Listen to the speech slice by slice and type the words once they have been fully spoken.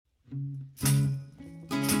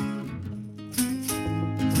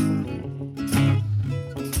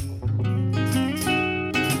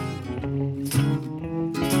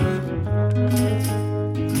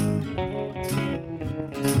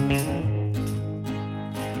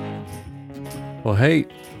Well, hey,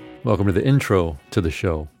 welcome to the intro to the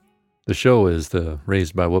show. The show is the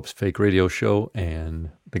Raised by Whoops fake radio show, and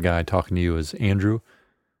the guy talking to you is Andrew.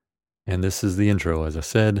 And this is the intro, as I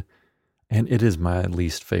said, and it is my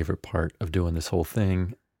least favorite part of doing this whole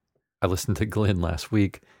thing. I listened to Glenn last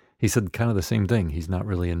week. He said kind of the same thing. He's not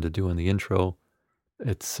really into doing the intro.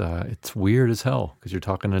 It's weird as hell because you're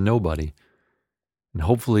talking to nobody. And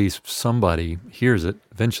hopefully somebody hears it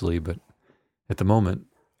eventually, but at the moment,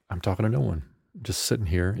 I'm talking to no one. Just sitting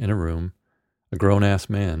here in a room, a grown-ass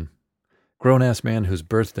man whose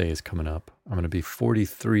birthday is coming up. I'm going to be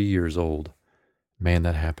 43 years old. Man,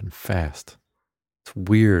 that happened fast. It's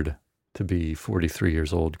weird to be 43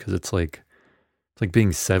 years old because it's like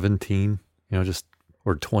being 17,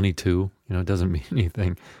 or 22. It doesn't mean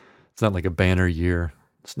anything. It's not like a banner year.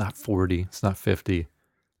 It's not 40. It's not 50.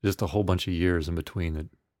 Just a whole bunch of years in between that.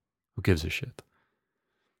 Who gives a shit?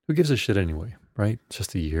 Who gives a shit anyway, right? It's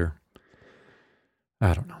just a year.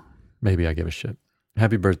 I don't know. Maybe I give a shit.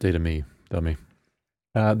 Happy birthday to me, dummy.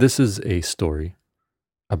 This is a story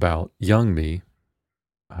about young me,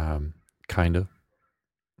 kind of.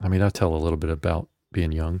 I mean, I'll tell a little bit about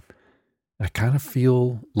being young. I kind of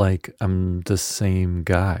feel like I'm the same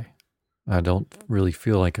guy. I don't really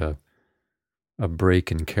feel like a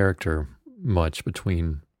break in character much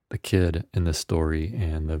between the kid in this story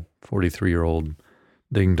and the 43-year-old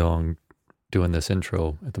ding-dong doing this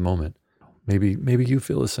intro at the moment. Maybe you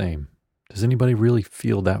feel the same. Does anybody really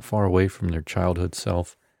feel that far away from their childhood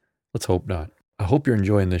self? Let's hope not. I hope you're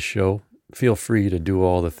enjoying this show. Feel free to do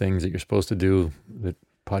all the things that you're supposed to do that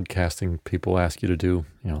podcasting people ask you to do,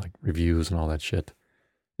 like reviews and all that shit,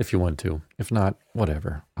 if you want to. If not,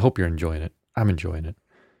 whatever. I hope you're enjoying it. I'm enjoying it.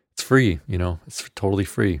 It's free, it's totally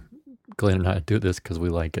free. Glenn and I do this because we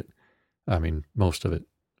like it. I mean, most of it,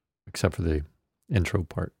 except for the intro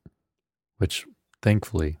part, which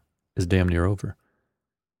thankfully is damn near over.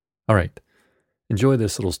 All right. Enjoy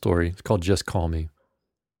this little story. It's called Just Call Me.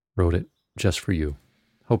 Wrote it just for you.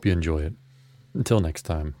 Hope you enjoy it. Until next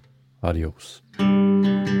time, adios.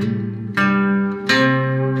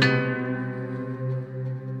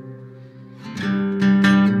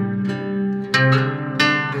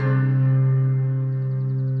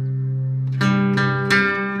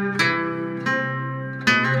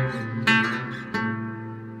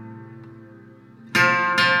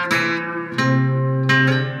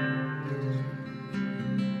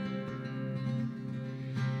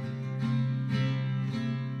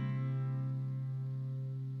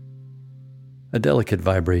 A delicate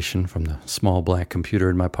vibration from the small black computer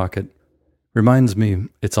in my pocket reminds me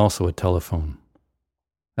it's also a telephone.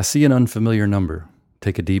 I see an unfamiliar number,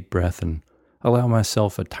 take a deep breath, and allow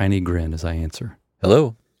myself a tiny grin as I answer.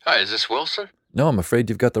 Hello? Hi, is this Wilson? No, I'm afraid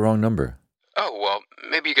you've got the wrong number. Oh, well,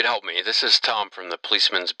 maybe you could help me. This is Tom from the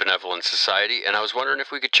Policemen's Benevolent Society, and I was wondering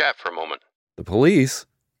if we could chat for a moment. The police?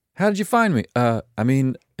 How did you find me? Am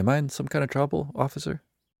I in some kind of trouble, officer?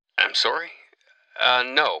 I'm sorry?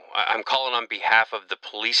 No. I'm calling on behalf of the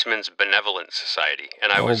Policemen's Benevolent Society,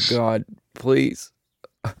 and I was... Oh, God, please.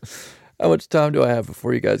 How much time do I have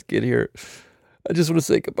before you guys get here? I just want to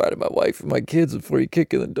say goodbye to my wife and my kids before you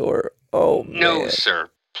kick in the door. Oh, man. No, sir.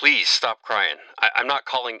 Please stop crying. I'm not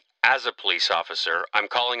calling as a police officer. I'm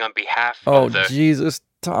calling on behalf of the... Oh, Jesus,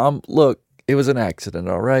 Tom, look, it was an accident,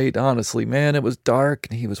 all right? Honestly, man, it was dark,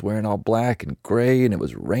 and he was wearing all black and gray, and it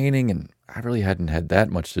was raining, and I really hadn't had that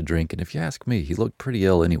much to drink, and if you ask me, he looked pretty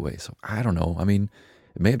ill anyway, so I don't know. I mean,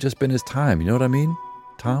 it may have just been his time, you know what I mean?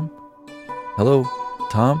 Tom? Hello?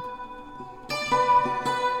 Tom?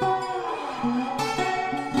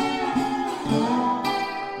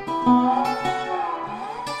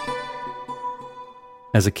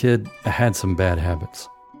 As a kid, I had some bad habits.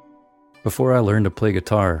 Before I learned to play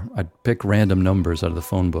guitar, I'd pick random numbers out of the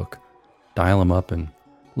phone book, dial them up, and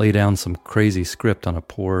lay down some crazy script on a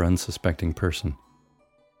poor, unsuspecting person.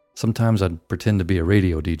 Sometimes I'd pretend to be a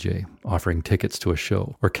radio DJ, offering tickets to a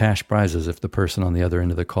show, or cash prizes if the person on the other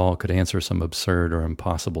end of the call could answer some absurd or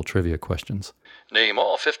impossible trivia questions. Name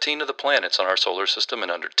all 15 of the planets on our solar system in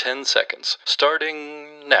under 10 seconds,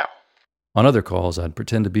 starting now. On other calls, I'd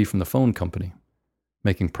pretend to be from the phone company,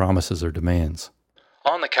 making promises or demands.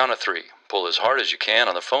 On the count of 3, pull as hard as you can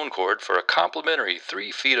on the phone cord for a complimentary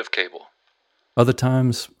 3 feet of cable. Other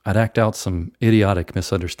times, I'd act out some idiotic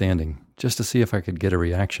misunderstanding just to see if I could get a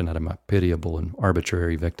reaction out of my pitiable and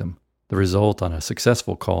arbitrary victim. The result on a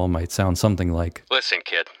successful call might sound something like, Listen,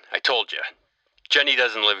 kid, I told you. Jenny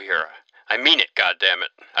doesn't live here. I mean it, goddammit.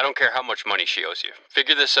 I don't care how much money she owes you.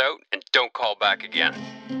 Figure this out and don't call back again.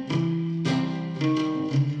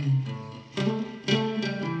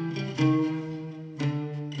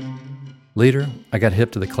 Later, I got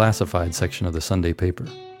hip to the classified section of the Sunday paper.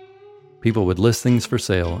 People would list things for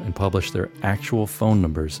sale and publish their actual phone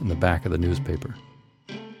numbers in the back of the newspaper.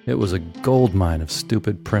 It was a goldmine of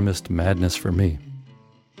stupid premised madness for me.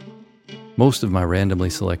 Most of my randomly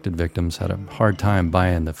selected victims had a hard time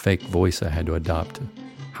buying the fake voice I had to adopt to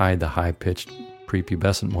hide the high-pitched,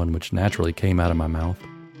 prepubescent one which naturally came out of my mouth.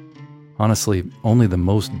 Honestly, only the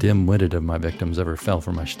most dim-witted of my victims ever fell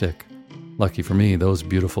for my shtick. Lucky for me, those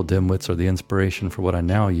beautiful dimwits are the inspiration for what I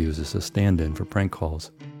now use as a stand-in for prank calls.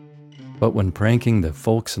 But when pranking the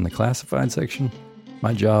folks in the classified section,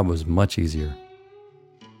 my job was much easier.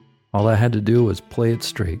 All I had to do was play it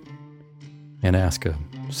straight and ask a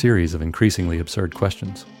series of increasingly absurd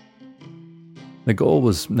questions. The goal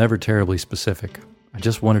was never terribly specific. I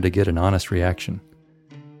just wanted to get an honest reaction.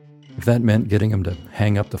 If that meant getting them to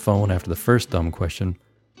hang up the phone after the first dumb question,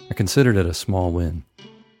 I considered it a small win.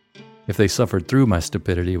 If they suffered through my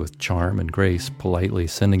stupidity with charm and grace, politely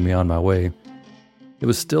sending me on my way, it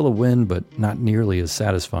was still a win, but not nearly as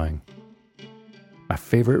satisfying. My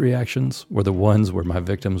favorite reactions were the ones where my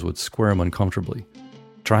victims would squirm uncomfortably,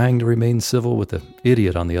 trying to remain civil with the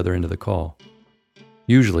idiot on the other end of the call.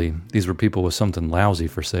 Usually, these were people with something lousy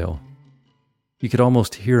for sale. You could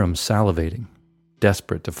almost hear them salivating,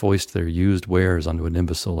 desperate to foist their used wares onto an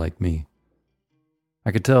imbecile like me.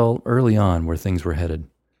 I could tell early on where things were headed.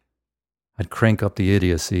 I'd crank up the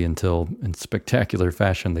idiocy until, in spectacular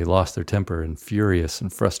fashion, they lost their temper in furious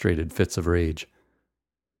and frustrated fits of rage.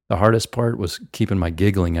 The hardest part was keeping my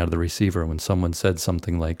giggling out of the receiver when someone said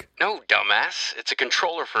something like, "No, dumbass. It's a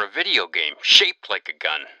controller for a video game, shaped like a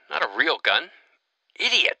gun, not a real gun.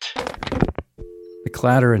 Idiot." The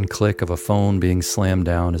clatter and click of a phone being slammed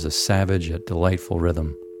down is a savage yet delightful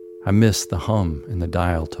rhythm. I missed the hum and the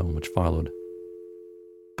dial tone which followed.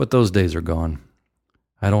 But those days are gone.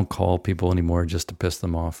 I don't call people anymore just to piss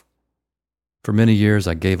them off. For many years,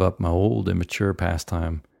 I gave up my old, immature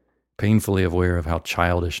pastime, painfully aware of how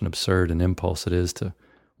childish and absurd an impulse it is to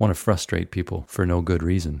want to frustrate people for no good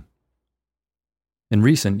reason. In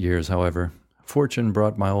recent years, however, fortune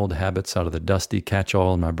brought my old habits out of the dusty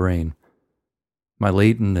catch-all in my brain. My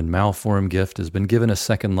latent and malformed gift has been given a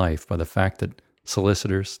second life by the fact that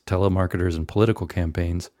solicitors, telemarketers, and political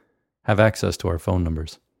campaigns have access to our phone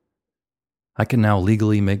numbers. I can now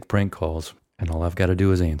legally make prank calls, and all I've got to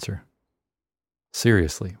do is answer.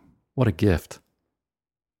 Seriously, what a gift.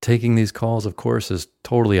 Taking these calls, of course, is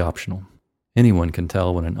totally optional. Anyone can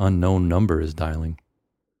tell when an unknown number is dialing.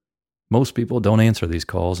 Most people don't answer these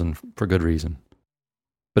calls, and for good reason.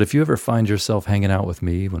 But if you ever find yourself hanging out with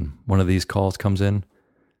me when one of these calls comes in,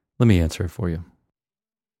 let me answer it for you.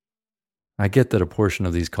 I get that a portion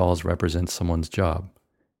of these calls represents someone's job,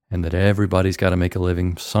 and that everybody's got to make a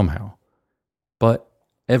living somehow. But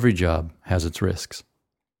every job has its risks.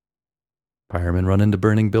 Firemen run into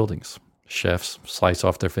burning buildings. Chefs slice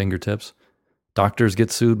off their fingertips. Doctors get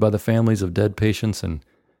sued by the families of dead patients, and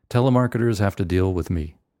telemarketers have to deal with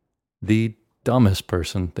me, the dumbest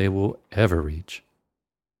person they will ever reach.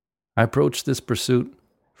 I approached this pursuit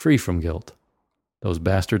free from guilt. Those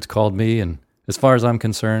bastards called me, and as far as I'm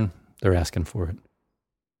concerned, they're asking for it.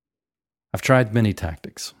 I've tried many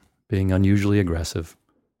tactics, being unusually aggressive,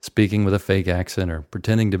 speaking with a fake accent, or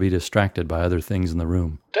pretending to be distracted by other things in the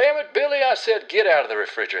room. Damn it, Billy, I said get out of the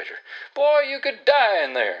refrigerator. Boy, you could die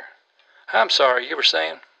in there. I'm sorry, you were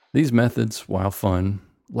saying? These methods, while fun,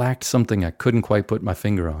 lacked something I couldn't quite put my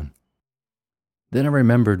finger on. Then I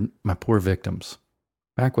remembered my poor victims.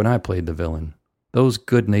 Back when I played the villain, those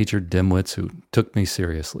good-natured dimwits who took me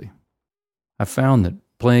seriously. I found that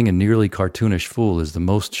playing a nearly cartoonish fool is the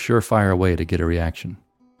most surefire way to get a reaction.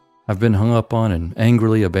 I've been hung up on and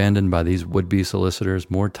angrily abandoned by these would-be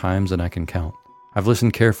solicitors more times than I can count. I've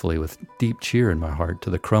listened carefully with deep cheer in my heart to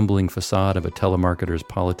the crumbling facade of a telemarketer's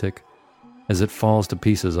politic as it falls to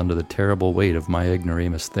pieces under the terrible weight of my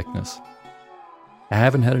ignoramus thickness. I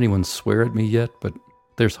haven't had anyone swear at me yet, but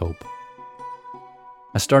there's hope.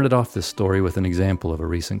 I started off this story with an example of a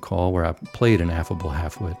recent call where I played an affable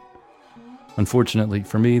half-wit. Unfortunately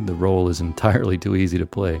for me, the role is entirely too easy to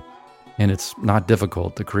play, and it's not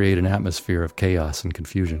difficult to create an atmosphere of chaos and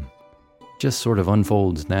confusion. It just sort of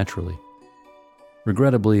unfolds naturally.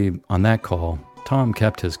 Regrettably, on that call, Tom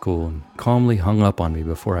kept his cool and calmly hung up on me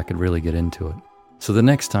before I could really get into it. So the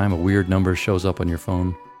next time a weird number shows up on your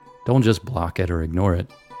phone, don't just block it or ignore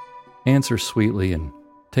it. Answer sweetly and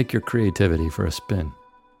take your creativity for a spin.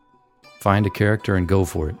 Find a character and go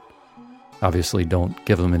for it. Obviously, don't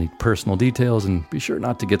give them any personal details, and be sure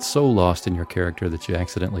not to get so lost in your character that you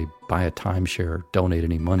accidentally buy a timeshare or donate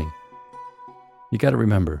any money. You gotta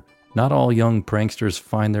remember, not all young pranksters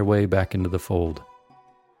find their way back into the fold.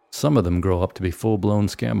 Some of them grow up to be full-blown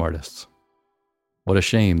scam artists. What a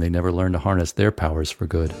shame they never learn to harness their powers for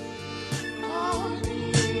good.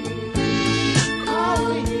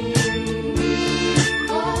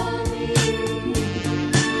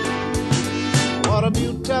 What a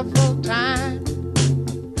beautiful time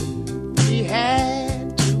we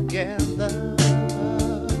had together.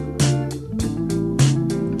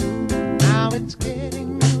 Now it's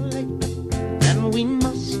getting late and we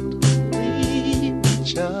must leave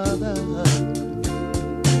each other.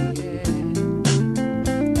 Yeah.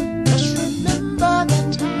 Just remember the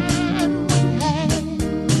time we had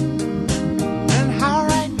and how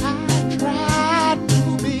right I tried to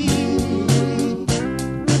be.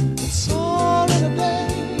 It's all in a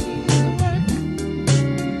day's work,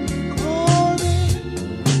 calling,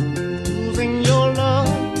 losing your love,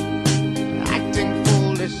 acting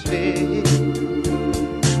foolishly.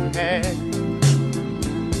 Hey,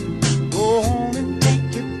 go on and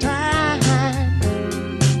take your time,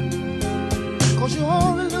 'cause you're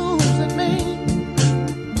only losing me.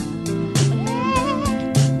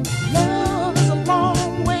 Love is a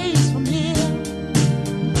long ways from here.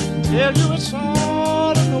 Tell you it's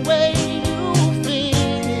all in the way you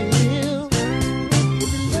feel.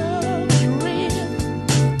 If love is real,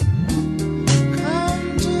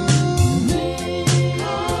 come to me.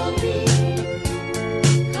 Call me,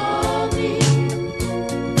 call me,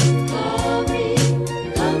 call me,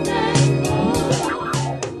 come back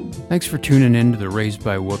home. Thanks for tuning in to the Raised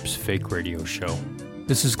by Whoops Fake Radio Show.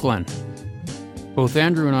 This is Glenn. Both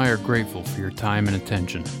Andrew and I are grateful for your time and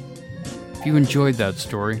attention. If you enjoyed that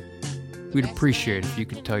story, we'd appreciate if you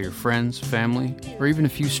could tell your friends, family, or even a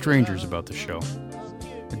few strangers about the show.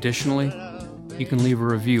 Additionally, you can leave a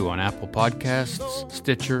review on Apple Podcasts,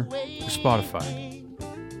 Stitcher, or Spotify.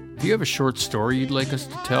 If you have a short story you'd like us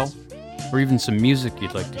to tell, or even some music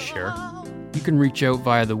you'd like to share, you can reach out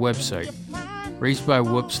via the website,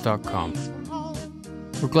 raisedbywhoops.com.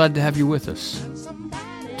 We're glad to have you with us.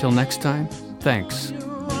 Till next time, thanks.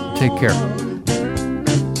 Take care.